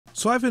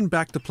So I've been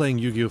back to playing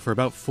Yu-Gi-Oh! For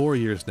about 4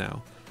 years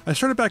now. I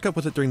started back up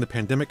with it during the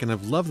pandemic and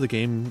I've loved the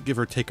game, give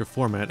or take a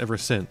format, ever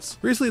since.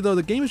 Recently though,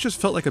 the game has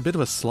just felt like a bit of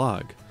a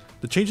slog.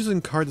 The changes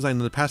in card design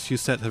in the past few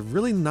sets have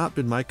really not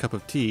been my cup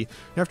of tea,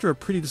 and after a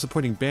pretty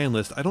disappointing ban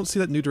list, I don't see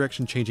that new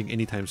direction changing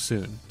anytime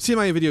soon. See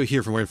my video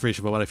here for more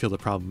information about what I feel the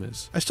problem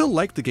is. I still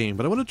like the game,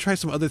 but I want to try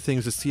some other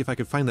things to see if I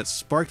could find that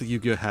spark that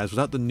Yu-Gi-Oh! Has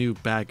without the new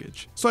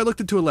baggage. So I looked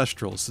into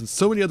Elestrals, since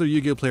so many other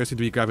Yu-Gi-Oh! Players seem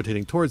to be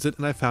gravitating towards it,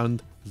 and I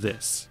found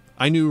this.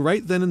 I knew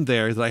right then and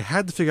there that I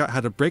had to figure out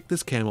how to break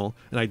this camel,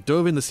 and I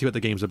dove in to see what the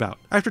game's about.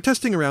 After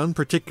testing around,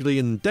 particularly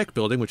in deck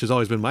building, which has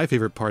always been my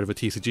favorite part of a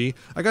TCG,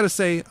 I gotta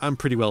say, I'm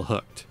pretty well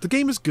hooked. The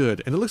game is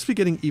good, and it looks to be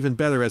getting even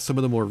better as some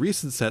of the more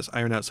recent sets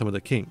iron out some of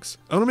the kinks.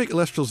 I want to make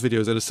Elestrals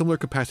videos at a similar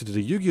capacity to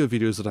the Yu-Gi-Oh!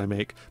 Videos that I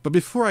make, but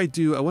before I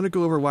do, I want to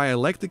go over why I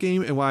like the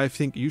game and why I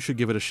think you should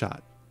give it a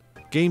shot.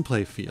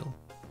 Gameplay feel.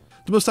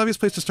 The most obvious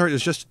place to start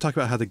is just to talk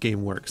about how the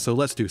game works, so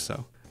let's do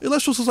so.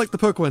 Elestrals is like the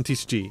Pokemon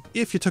TCG,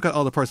 if you took out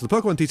all the parts of the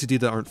Pokemon TCG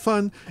that aren't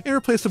fun, and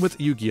replaced them with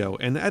Yu-Gi-Oh!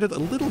 And added a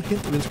little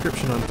hint of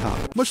inscription on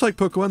top. Much like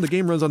Pokemon, the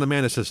game runs on a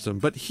mana system,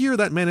 but here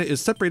that mana is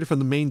separated from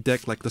the main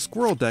deck like the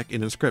Squirrel deck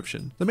in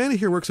Inscription. The mana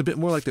here works a bit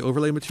more like the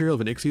overlay material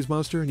of an Xyz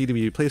monster, needing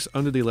to be placed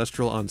under the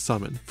Elestral on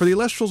summon. For the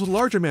Elestrals with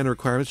larger mana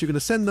requirements, you can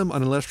ascend them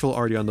on an Elestral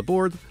already on the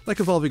board, like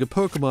evolving a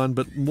Pokemon,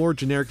 but more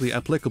generically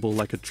applicable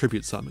like a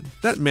Tribute Summon.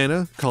 That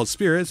mana, called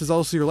Spirits, is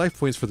also your life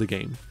points for the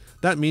game.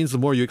 That means the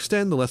more you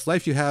extend, the less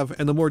life you have,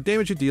 and the more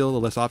damage you deal, the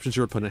less options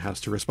your opponent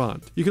has to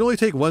respond. You can only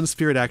take one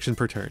spirit action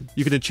per turn.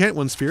 You can enchant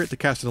one spirit to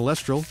cast an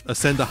Elestral,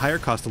 ascend a higher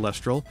cost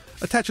Elestral,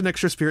 attach an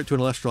extra spirit to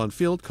an Elestral on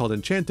field called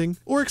enchanting,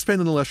 or expand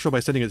an Elestral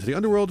by sending it to the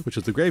underworld, which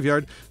is the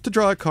graveyard, to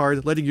draw a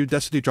card, letting you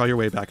destiny draw your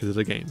way back into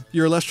the game.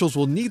 Your Elestrals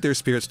will need their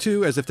spirits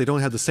too, as if they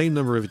don't have the same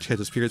number of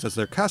enchanted spirits as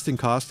their casting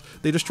cost,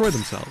 they destroy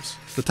themselves.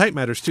 The type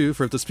matters too,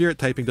 for if the spirit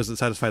typing doesn't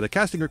satisfy the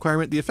casting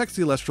requirement, the effects of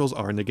the Elestrals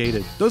are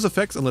negated. Those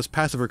effects, unless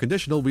passive or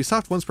conditional, will be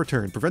soft once per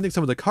turn, preventing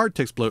some of the card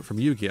text bloat from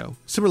Yu-Gi-Oh!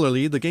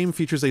 Similarly, the game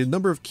features a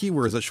number of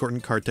keywords that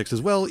shorten card text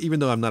as well, even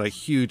though I'm not a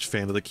huge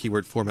fan of the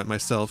keyword format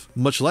myself.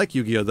 Much like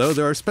Yu-Gi-Oh! Though,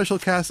 there are special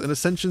casts and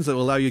ascensions that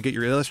will allow you to get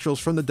your Elestrals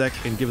from the deck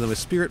and give them a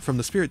spirit from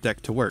the spirit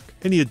deck to work.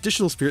 Any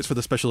additional spirits for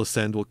the special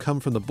ascend will come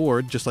from the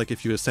board, just like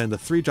if you ascend a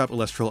 3-drop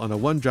Elestral on a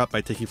 1-drop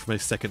by taking from a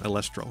second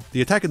Elestral.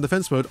 The attack and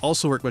defense mode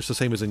also work much the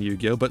same as in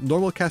Yu-Gi-Oh!, but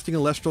normal casting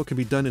Elestral can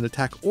be done in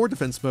attack or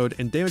defense mode,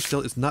 and damage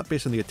dealt is not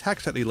based on the attack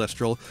stat of the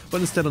Elestral,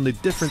 but instead on the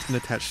difference in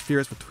attached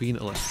spirits between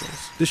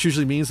Elestrals. This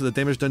usually means that the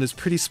damage done is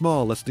pretty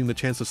small, lessening the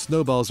chance of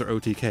snowballs or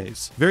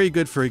OTKs. Very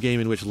good for a game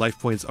in which life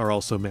points are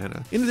also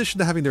mana. In addition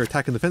to having their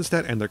attack and defense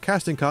stat and their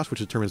casting cost, which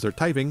determines their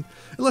typing,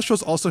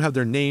 Elestrals also have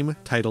their name,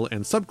 title,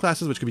 and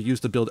subclasses which can be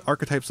used to build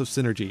archetypes of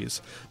synergies,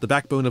 the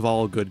backbone of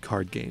all good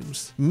card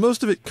games.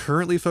 Most of it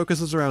currently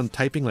focuses around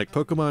typing like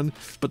Pokemon,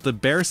 but the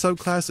Bear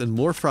subclass and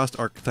Moorfrost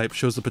archetype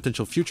shows the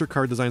potential future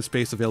card design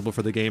space available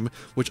for the game,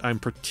 which I'm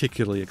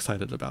particularly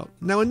excited about.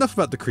 Now enough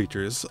about the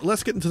creatures,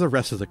 let's get into the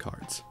rest of the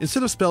cards.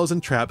 Instead of spells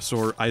and traps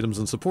or items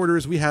and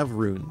supporters, we have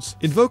runes.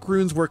 Invoke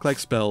runes work like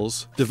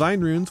spells,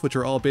 divine runes, which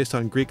are all based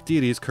on Greek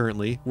deities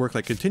currently, work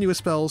like continuous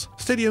spells,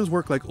 stadiums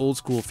work like old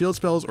school field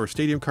spells or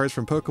stadium cards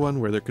from Pokemon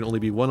where there can only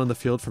be one on the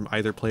field from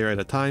either player at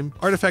a time,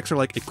 artifacts are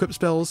like equip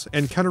spells,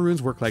 and counter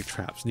runes work like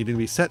traps, needing to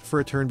be set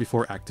for a turn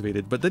before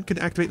activated, but then can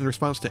activate in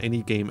response to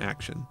any game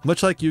action.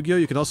 Much like Yu-Gi-Oh!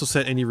 You can also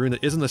set any rune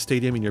that isn't a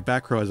stadium in your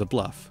back row as a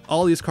bluff.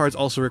 All these cards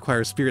also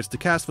require spirits to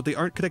cast, but they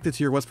aren't connected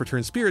to your once per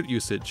turn spirit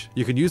usage.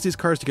 You can use these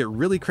cards to get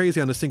really crazy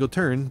on a single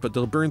turn, but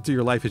they'll burn through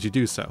your life as you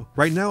do so.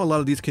 Right now, a lot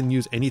of these can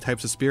use any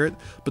types of spirit,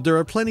 but there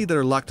are plenty that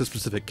are locked to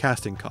specific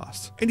casting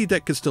costs. Any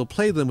deck could still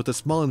play them with a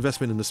small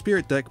investment in the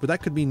spirit deck, but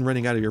that could mean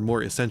running out of your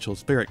more essential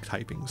spirit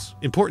typings.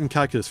 Important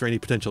calculus for any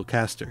potential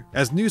caster.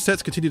 As new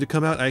sets continue to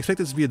come out, I expect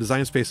this to be a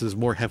design space that is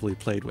more heavily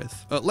played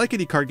with. Like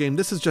any card game,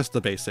 this is just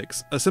the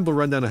basics, a simple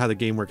rundown of how the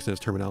game works in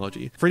its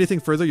terminology. For anything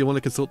further, you'll want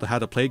to consult the how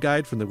to play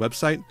guide from the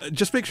website.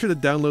 Just make sure to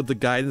download the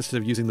guide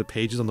instead of using the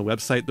pages on the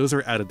website, those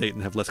are out of date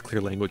and have less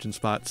clear language in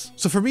spots.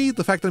 So for me,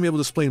 the fact that I'm able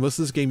to explain most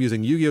of this game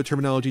using Yu-Gi-Oh!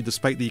 Terminology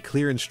despite the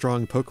clear and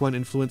strong Pokemon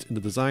influence in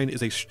the design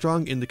is a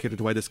strong indicator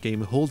to why this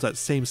game holds that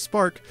same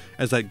spark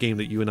as that game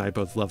that you and I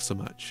both love so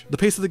much. The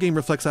pace of the game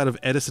reflects out of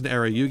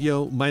Edison-era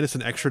Yu-Gi-Oh! Minus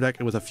an extra deck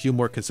and with a few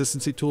more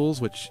consistency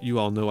tools, which you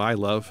all know I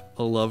love.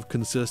 I love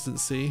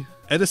consistency.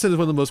 Edison is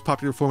one of the most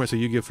popular formats of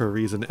Yu-Gi-Oh! For a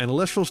reason, and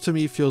Elestrals to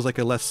me feels like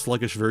a less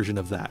sluggish version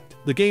of that.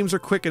 The games are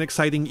quick and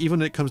exciting even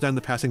when it comes down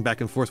to passing back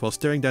and forth while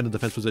staring down the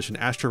defense position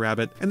Astro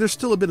Rabbit, and there's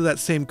still a bit of that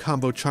same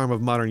combo charm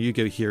of modern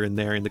Yu-Gi-Oh! Here and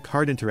there in the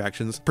card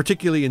interactions,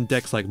 particularly in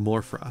decks like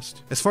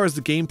Moorfrost. As far as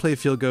the gameplay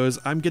feel goes,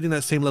 I'm getting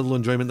that same level of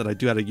enjoyment that I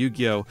do out of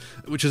Yu-Gi-Oh!,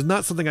 which is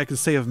not something I can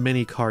say of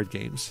many card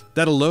games.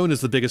 That alone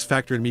is the biggest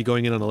factor in me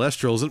going in on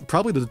Elestrals, and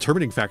probably the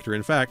determining factor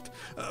in fact,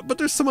 but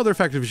there's some other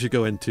factors we should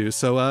go into,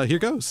 so here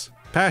goes.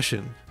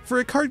 Passion. For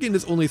a card game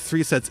that's only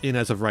 3 sets in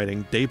as of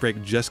writing,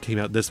 Daybreak just came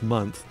out this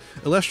month,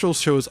 Elestrals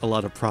shows a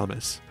lot of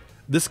promise.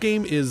 This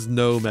game is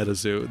no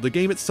MetaZoo. The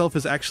game itself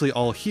is actually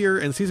all here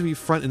and seems to be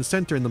front and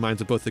center in the minds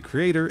of both the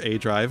creator,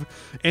 A-Drive,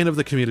 and of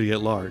the community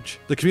at large.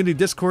 The community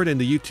Discord and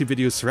the YouTube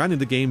videos surrounding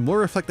the game more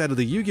reflect that of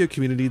the Yu-Gi-Oh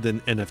community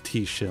than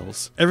NFT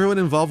shills. Everyone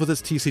involved with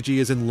this TCG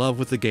is in love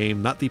with the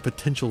game, not the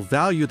potential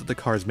value that the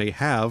cards may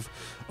have,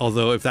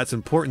 although if that's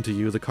important to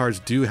you, the cards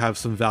do have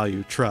some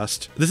value,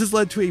 trust. This has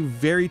led to a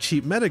very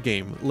cheap meta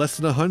game, less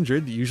than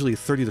 100, usually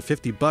 30 to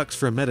 50 bucks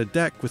for a meta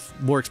deck with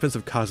more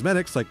expensive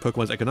cosmetics like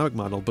Pokemon's economic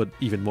model, but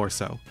even more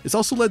so. It's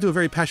also led to a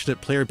very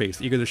passionate player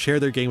base, eager to share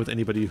their game with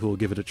anybody who will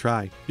give it a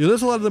try. You'll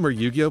notice a lot of them are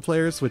Yu-Gi-Oh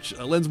players, which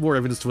lends more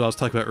evidence to what I was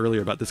talking about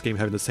earlier about this game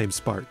having the same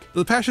spark.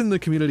 The passion in the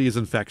community is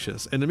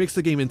infectious, and it makes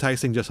the game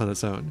enticing just on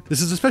its own.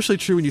 This is especially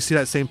true when you see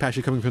that same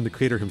passion coming from the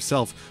creator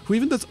himself, who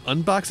even does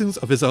unboxings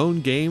of his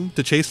own game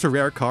to chase for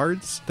rare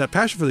cards. That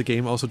passion for the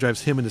game also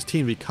drives him and his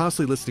team to be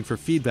constantly listening for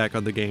feedback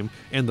on the game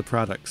and the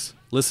products.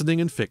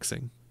 Listening and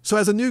fixing. So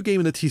as a new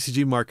game in the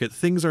TCG market,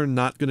 things are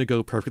not going to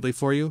go perfectly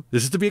for you.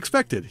 This is to be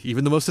expected.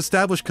 Even the most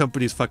established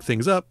companies fuck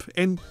things up,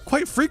 and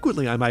quite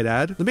frequently I might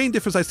add. The main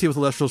difference I see with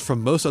Elestrals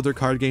from most other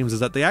card games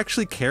is that they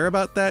actually care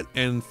about that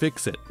and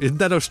fix it. Isn't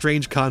that a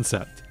strange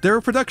concept? There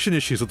are production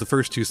issues with the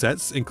first two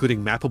sets,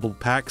 including mappable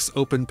packs,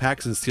 open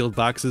packs and sealed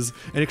boxes,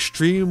 and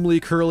extremely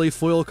curly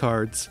foil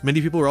cards. Many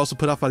people were also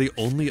put off by the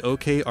only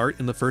okay art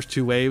in the first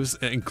two waves,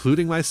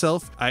 including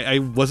myself. I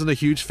wasn't a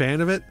huge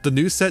fan of it. The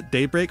new set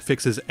Daybreak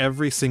fixes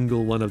every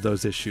single one of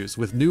those issues,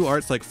 with new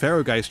arts like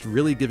Pharaohgeist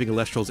really giving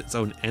Elestrals its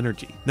own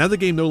energy. Now the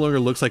game no longer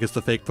looks like it's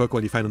the fake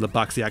Pokemon you find in the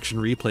box the action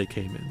replay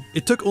came in.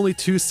 It took only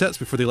 2 sets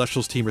before the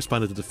Elestrals team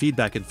responded to the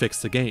feedback and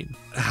fixed the game.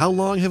 How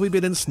long have we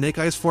been in Snake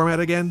Eyes format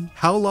again?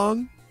 How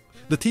long?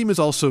 The team is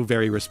also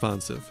very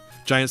responsive.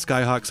 Giant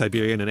Skyhawk,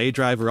 Siberian, and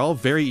A-Drive are all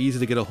very easy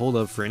to get a hold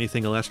of for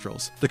anything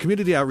Elestrals. The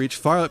community outreach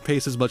far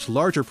outpaces much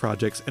larger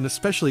projects, and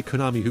especially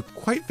Konami, who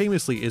quite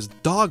famously is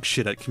dog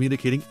shit at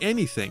communicating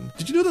anything.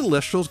 Did you know that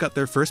Elestrals got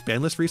their first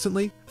ban list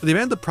recently? They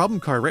banned the problem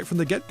card right from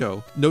the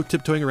get-go. No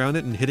tiptoeing around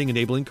it and hitting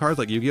enabling cards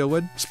like Yu-Gi-Oh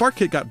would. Spark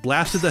Kit got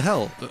blasted to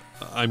hell.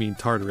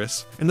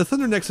 Tartarus. And the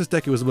Thunder Nexus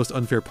deck it was the most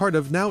unfair part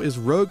of now is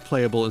rogue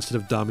playable instead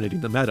of dominating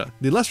the meta.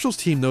 The Elestrals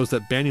team knows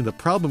that banning the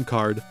problem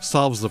card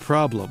solves the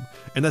problem,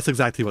 and that's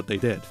exactly what they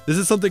did. This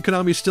is something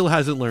Konami still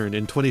hasn't learned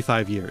in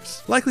 25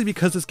 years. Likely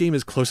because this game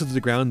is closer to the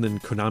ground than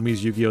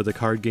Konami's Yu-Gi-Oh! The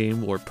card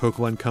game, or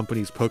Pokemon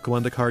Company's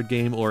Pokemon the card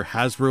game, or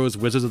Hasbro's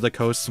Wizards of the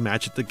Coast's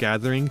Magic the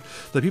Gathering,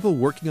 the people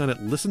working on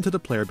it listen to the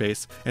player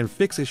base and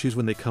fix issues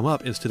when they come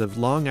up instead of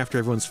long after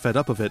everyone's fed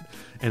up of it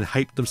and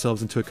hype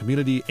themselves into a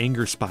community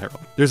anger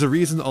spiral. There's a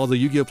reason all the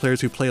Yu-Gi-Oh!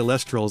 Players who play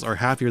Elestrals are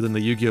happier than the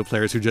Yu-Gi-Oh!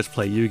 Players who just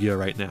play Yu-Gi-Oh!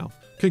 Right now.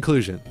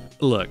 Conclusion.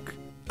 Look,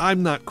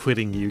 I'm not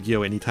quitting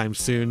Yu-Gi-Oh! Anytime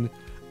soon.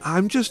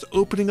 I'm just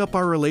opening up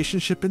our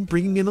relationship and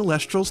bringing in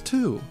Elestrals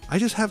too. I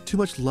just have too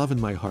much love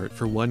in my heart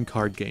for one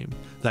card game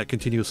that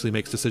continuously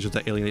makes decisions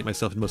that alienate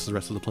myself and most of the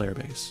rest of the player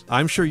base.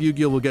 I'm sure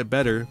Yu-Gi-Oh! Will get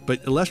better,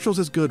 but Elestrals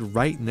is good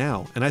right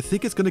now, and I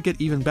think it's going to get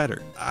even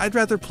better. I'd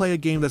rather play a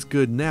game that's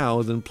good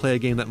now than play a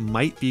game that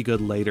might be good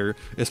later,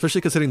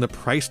 especially considering the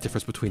price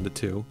difference between the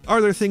two.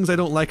 Are there things I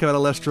don't like about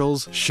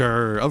Elestrals?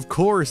 Sure, of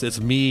course, it's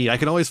me. I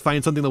can always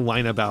find something to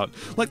whine about.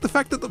 Like the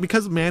fact that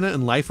because mana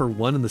and life are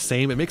one and the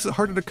same, it makes it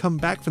harder to come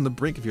back from the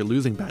brink if you're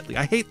losing badly.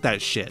 I hate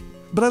that shit.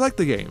 But I like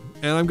the game,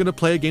 and I'm gonna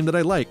play a game that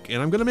I like,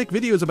 and I'm gonna make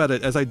videos about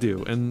it as I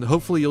do, and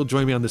hopefully you'll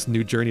join me on this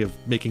new journey of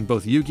making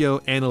both Yu-Gi-Oh!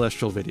 And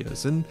Elestral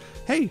videos, and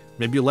hey,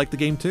 maybe you'll like the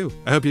game too.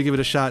 I hope you give it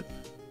a shot,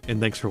 and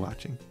thanks for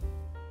watching.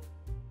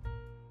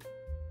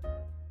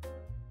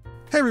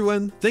 Hey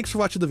everyone, thanks for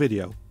watching the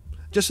video.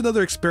 Just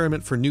another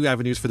experiment for new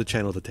avenues for the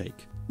channel to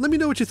take. Let me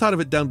know what you thought of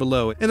it down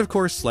below, and of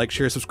course, like,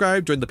 share,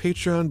 subscribe, join the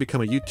Patreon,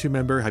 become a YouTube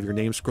member, have your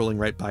name scrolling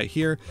right by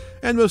here,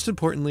 and most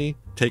importantly,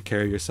 take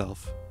care of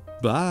yourself.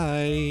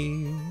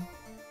 Bye!